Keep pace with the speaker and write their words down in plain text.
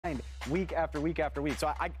week after week after week.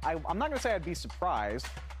 So I'm not going to say I'd be surprised,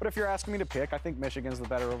 but if you're asking me to pick, I think Michigan's the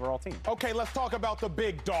better overall team. Okay, let's talk about the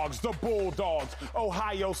big dogs, the Bulldogs.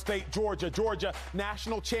 Ohio State, Georgia. Georgia,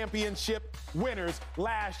 national championship winners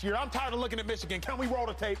last year. I'm tired of looking at Michigan. Can we roll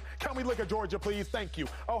the tape? Can we look at Georgia, please? Thank you.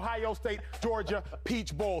 Ohio State, Georgia,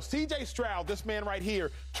 Peach Bowl. C.J. Stroud, this man right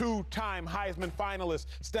here, two-time Heisman finalist.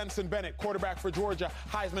 Stetson Bennett, quarterback for Georgia,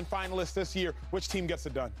 Heisman finalist this year. Which team gets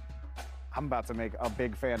it done? I'm about to make a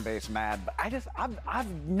big fan base mad, but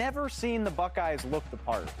I've never seen the Buckeyes look the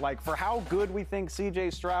part. Like, for how good we think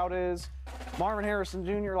C.J. Stroud is, Marvin Harrison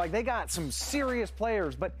Jr., like, they got some serious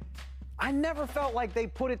players, but I never felt like they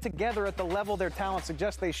put it together at the level their talent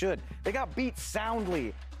suggests they should. They got beat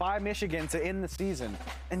soundly by Michigan to end the season.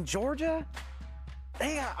 And Georgia,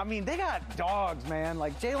 they got dogs, man.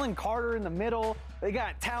 Like Jalen Carter in the middle. They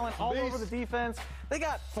got talent all over the defense. They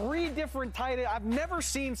got 3 different tight ends. I've never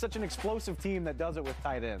seen such an explosive team that does it with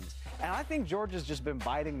tight ends. And I think Georgia's just been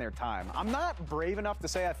biding their time. I'm not brave enough to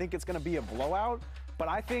say I think it's going to be a blowout, but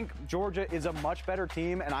I think Georgia is a much better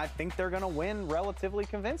team, and I think they're going to win relatively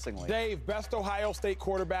convincingly. Dave, best Ohio State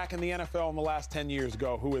quarterback in the NFL in the last 10 years.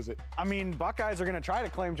 Go. Who is it? I mean, Buckeyes are going to try to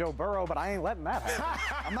claim Joe Burrow, but I ain't letting that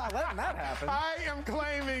happen. I'm not letting that happen. I am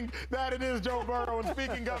claiming that it is Joe Burrow. And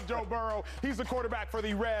speaking of Joe Burrow, he's the quarterback for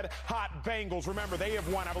the red-hot Bengals. Remember, they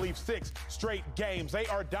have won, I believe, 6 straight games. They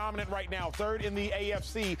are dominant right now, 3rd in the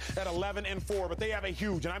AFC at 11-4. But they have a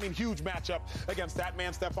huge, and I mean huge, matchup against that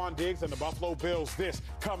man, Stephon Diggs, and the Buffalo Bills this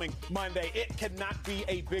coming Monday. It cannot be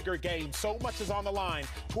a bigger game. So much is on the line.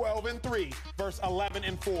 12-3 versus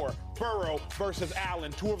 11-4. Burrow versus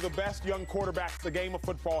Allen, 2 of the best young quarterbacks the game of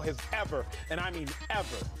football has ever, and I mean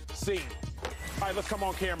ever, seen. All right, let's come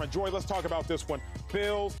on camera. Joy, let's talk about this one.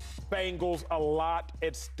 Bills, Bengals, a lot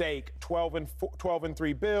at stake.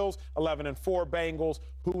 12-3 Bills, 11-4 Bengals.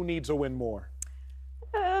 Who needs a win more?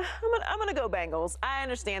 I'm gonna go Bengals. I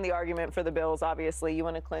understand the argument for the Bills. Obviously, you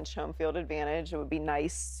want to clinch home field advantage. It would be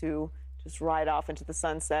nice to just ride off into the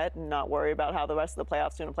sunset and not worry about how the rest of the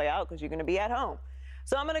playoffs are going to play out because you're going to be at home.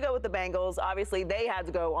 So I'm going to go with the Bengals. Obviously, they had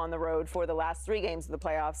to go on the road for the last 3 games of the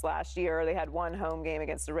playoffs last year. They had 1 home game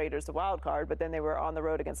against the Raiders, the wild card, but then they were on the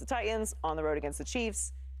road against the Titans, on the road against the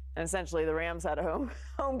Chiefs, and essentially the Rams had a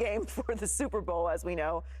home game for the Super Bowl. As we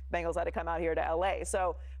know, Bengals had to come out here to L.A.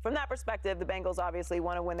 So from that perspective, the Bengals obviously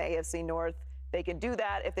want to win the AFC North. They can do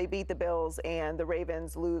that if they beat the Bills and the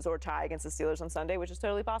Ravens lose or tie against the Steelers on Sunday, which is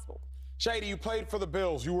totally possible. Shady, you played for the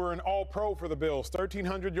Bills. You were an all-pro for the Bills,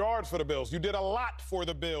 1,300 yards for the Bills. You did a lot for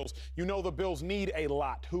the Bills. You know the Bills need a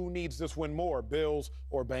lot. Who needs this win more, Bills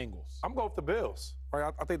or Bengals? I'm going with the Bills.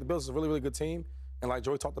 Right? I think the Bills is a really, really good team. And like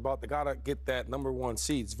Joey talked about, they got to get that #1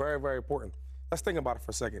 seed. It's very, very important. Let's think about it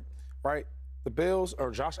for a second, right? The Bills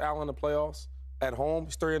are Josh Allen in the playoffs. At home,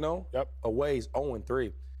 he's 3-0. Yep. Away, he's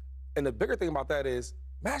 0-3. And the bigger thing about that is,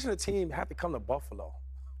 imagine a team have to come to Buffalo.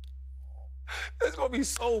 It's going to be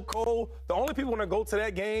so cold. The only people going to go to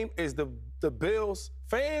that game is the Bills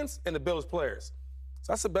fans and the Bills players.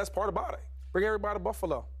 So that's the best part about it. Bring everybody to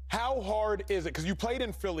Buffalo. How hard is it? Because you played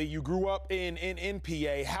in Philly, you grew up in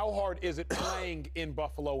PA. How hard is it playing in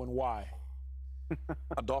Buffalo and why?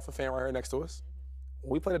 A Dolphin fan right here next to us.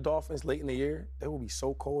 When we play the Dolphins late in the year, they will be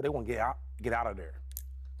so cold, they want to get out of there.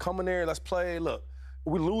 Come in there, let's play. Look,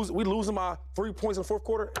 we losing by 3 points in the 4th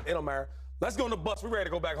quarter. It don't matter. Let's go on the bus. We're ready to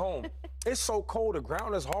go back home. It's so cold. The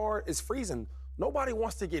ground is hard. It's freezing. Nobody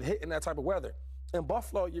wants to get hit in that type of weather. In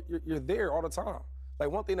Buffalo, you're there all the time. Like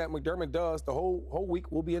one thing that McDermott does the whole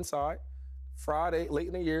week, we'll be inside. Friday, late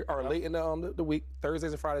in the year, or late in the week,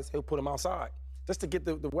 Thursdays and Fridays, he'll put them outside just to get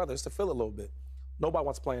the weather, just to feel it a little bit. Nobody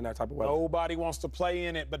wants to play in that type of weather. Nobody wants to play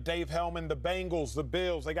in it, but Dave Hellman, the Bengals, the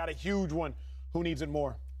Bills, they got a huge one. Who needs it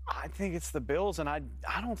more? I think it's the Bills, and I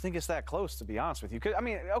don't think it's that close, to be honest with you. I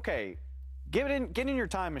mean, okay, get in your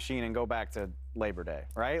time machine and go back to Labor Day,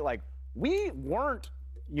 right? Like, we weren't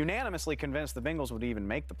unanimously convinced the Bengals would even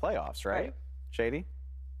make the playoffs, right? Shady?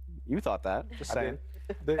 You thought that. Just saying.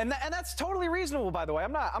 And that's totally reasonable, by the way.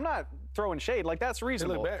 I'm not throwing shade. Like, that's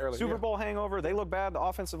reasonable. They look bad early, Super Bowl hangover. They look bad. The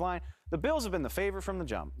offensive line. The Bills have been the favorite from the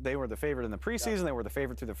jump. They were the favorite in the preseason. Yeah. They were the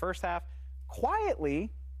favorite through the first half.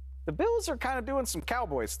 Quietly, the Bills are kind of doing some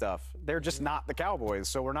Cowboy stuff. They're just not the Cowboys,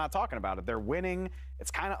 so we're not talking about it. They're winning.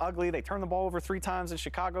 It's kind of ugly. They turned the ball over 3 times in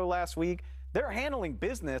Chicago last week. They're handling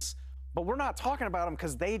business, but we're not talking about them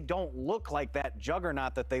because they don't look like that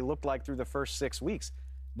juggernaut that they looked like through the first 6 weeks.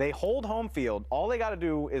 They hold home field. All they got to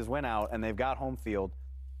do is win out, and they've got home field.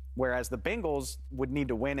 Whereas the Bengals would need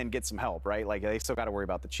to win and get some help, right? Like, they still got to worry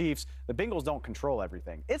about the Chiefs. The Bengals don't control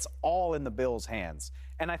everything. It's all in the Bills' hands.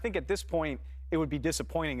 And I think at this point, it would be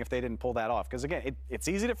disappointing if they didn't pull that off. Because, again, it's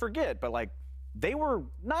easy to forget, but, like, they were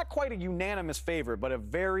not quite a unanimous favorite, but a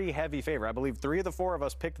very heavy favorite. I believe 3 of the 4 of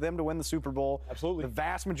us picked them to win the Super Bowl. Absolutely. The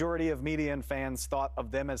vast majority of media and fans thought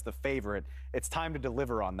of them as the favorite. It's time to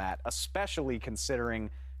deliver on that, especially considering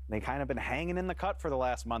they kind of been hanging in the cut for the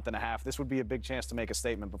last month and a half. This would be a big chance to make a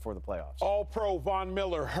statement before the playoffs. All-Pro Von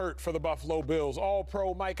Miller hurt for the Buffalo Bills.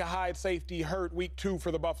 All-Pro Micah Hyde, safety, hurt week 2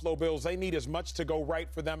 for the Buffalo Bills. They need as much to go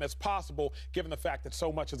right for them as possible, given the fact that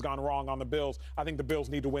so much has gone wrong on the Bills. I think the Bills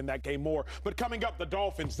need to win that game more. But coming up, the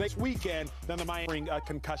Dolphins this weekend, then the Miami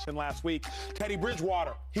concussion last week. Teddy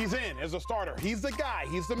Bridgewater, he's in as a starter. He's the guy.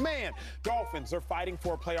 He's the man. Dolphins are fighting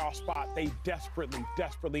for a playoff spot. They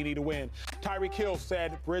desperately need to win. Tyreek Hill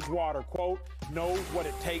said Bridgewater, quote, knows what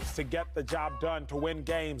it takes to get the job done, to win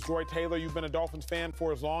games. Joy Taylor, you've been a Dolphins fan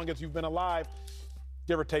for as long as you've been alive,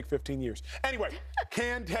 give or take 15 years. Anyway,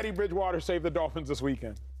 can Teddy Bridgewater save the Dolphins this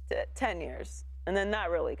weekend? 10 years. And then not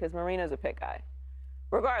really, because Marino's a pit guy.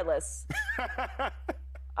 Regardless,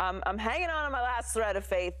 I'm hanging on my last thread of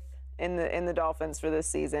faith in the Dolphins for this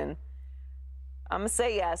season. I'm going to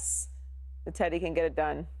say yes, that Teddy can get it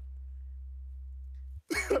done.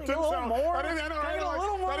 That didn't sound more? I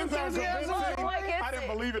didn't sound convincing. I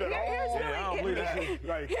didn't believe it at all. I don't believe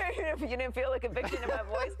that. You didn't feel the conviction in my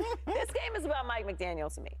voice. This game is about Mike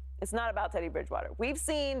McDaniels to me. It's not about Teddy Bridgewater. We've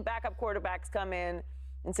seen backup quarterbacks come in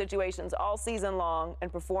situations all season long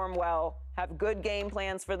and perform well, have good game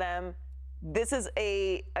plans for them. This is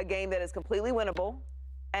a game that is completely winnable.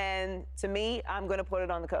 And to me, I'm going to put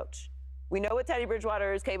it on the coach. We know what Teddy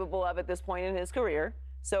Bridgewater is capable of at this point in his career.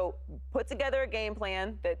 So put together a game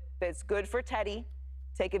plan that's good for Teddy.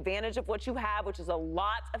 Take advantage of what you have, which is a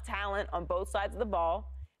lot of talent on both sides of the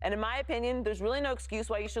ball. And in my opinion, there's really no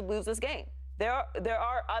excuse why you should lose this game. There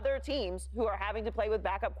are other teams who are having to play with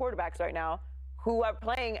backup quarterbacks right now who are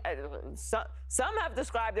playing. Some have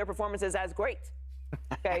described their performances as great.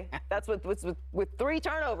 Okay, that's with 3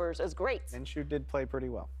 turnovers as great. Minshew did play pretty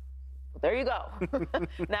well. There you go.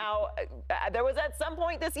 Now, there was at some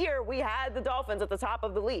point this year, we had the Dolphins at the top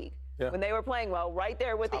of the league when they were playing well, right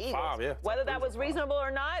there with the Eagles. Whether that was reasonable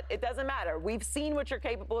or not, it doesn't matter. We've seen what you're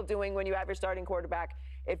capable of doing when you have your starting quarterback.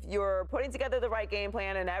 If you're putting together the right game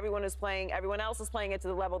plan and everyone else is playing it to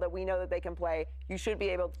the level that we know that they can play, you should be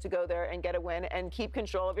able to go there and get a win and keep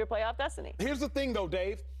control of your playoff destiny. Here's the thing, though,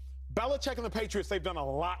 Dave. Belichick and the Patriots, they've done a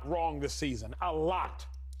lot wrong this season. A lot.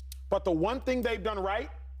 But the one thing they've done right,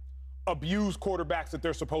 abuse quarterbacks that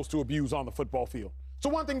they're supposed to abuse on the football field. So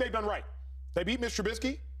one thing they've done right. They beat Mitch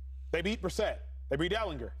Trubisky. They beat Brissett. They beat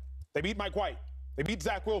Ellinger. They beat Mike White. They beat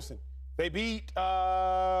Zach Wilson. They beat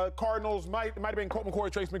Cardinals. Might have been Colt McCoy,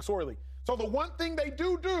 Trace McSorley. So the one thing they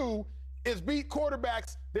do is beat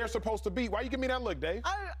quarterbacks they're supposed to beat. Why you give me that look, Dave?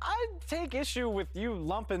 I take issue with you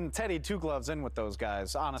lumping Teddy Two Gloves in with those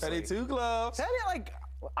guys, honestly. Teddy Two Gloves.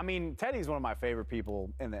 Teddy's one of my favorite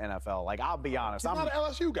people in the NFL. Like, I'll be honest. He's not an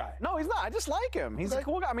LSU guy. No, he's not. I just like him. He's a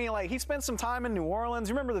cool guy. I mean, like, he spent some time in New Orleans.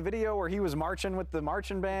 You remember the video where he was marching with the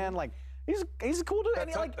marching band? Like, he's a cool dude.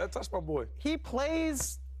 That's my boy. He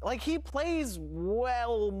plays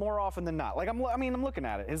well more often than not. Like, I'm looking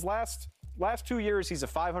at it. His last 2 years, he's a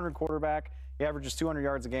 500 quarterback. He averages 200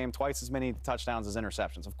 yards a game, twice as many touchdowns as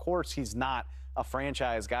interceptions. Of course, he's not a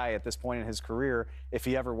franchise guy at this point in his career, if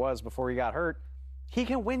he ever was before he got hurt. He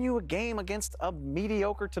can win you a game against a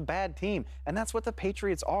mediocre to bad team, and that's what the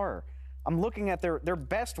Patriots are. I'm looking at their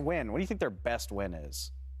best win. What do you think their best win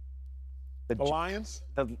is? The Lions?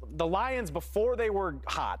 The Lions before they were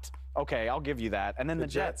hot. Okay, I'll give you that. And then the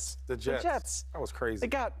Jets. The Jets. That was crazy. They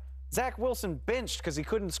got Zach Wilson benched because he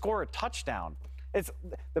couldn't score a touchdown.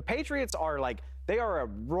 The Patriots are they are a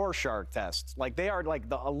Rorschach test. Like, they are like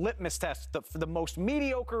a litmus test for the most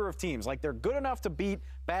mediocre of teams. Like, they're good enough to beat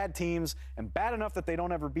bad teams and bad enough that they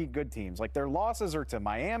don't ever beat good teams. Like, their losses are to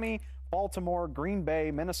Miami, Baltimore, Green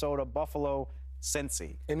Bay, Minnesota, Buffalo,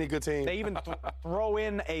 Cincy. Any good team. They even throw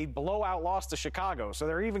in a blowout loss to Chicago, so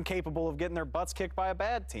they're even capable of getting their butts kicked by a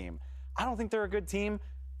bad team. I don't think they're a good team.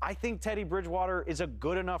 I think Teddy Bridgewater is a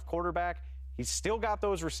good enough quarterback. He's still got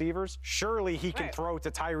those receivers. Surely he can throw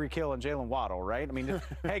to Tyreek Hill and Jalen Waddle, right? I mean,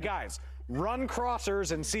 hey, guys, run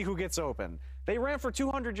crossers and see who gets open. They ran for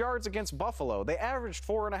 200 yards against Buffalo. They averaged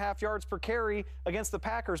 4.5 yards per carry against the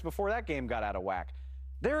Packers before that game got out of whack.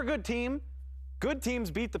 They're a good team. Good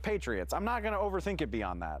teams beat the Patriots. I'm not going to overthink it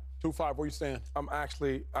beyond that. 2-5, where you stand?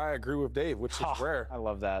 I agree with Dave, which is rare. I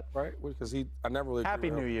love that. Right? Because I never really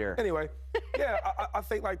Happy New Year. Anyway, I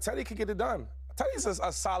think Teddy could get it done. Teddy's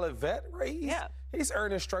a solid vet, right? He's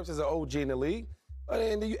earned his stripes as an OG in the league.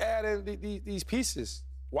 And then you add in these pieces,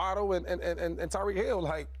 Waddle and Tyreek Hill.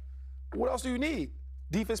 Like, what else do you need?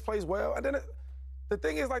 Defense plays well. And then the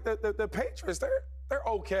thing is, the Patriots, they're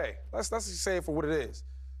okay. Let's just say it for what it is,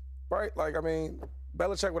 right? Like, I mean,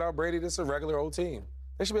 Belichick without Brady, this is a regular old team.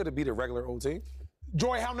 They should be able to beat a regular old team.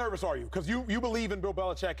 Joy, how nervous are you? Because you believe in Bill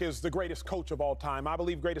Belichick is the greatest coach of all time. I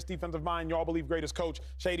believe greatest defensive mind. Y'all believe greatest coach.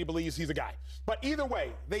 Shady believes he's a guy. But either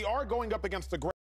way, they are going up against the great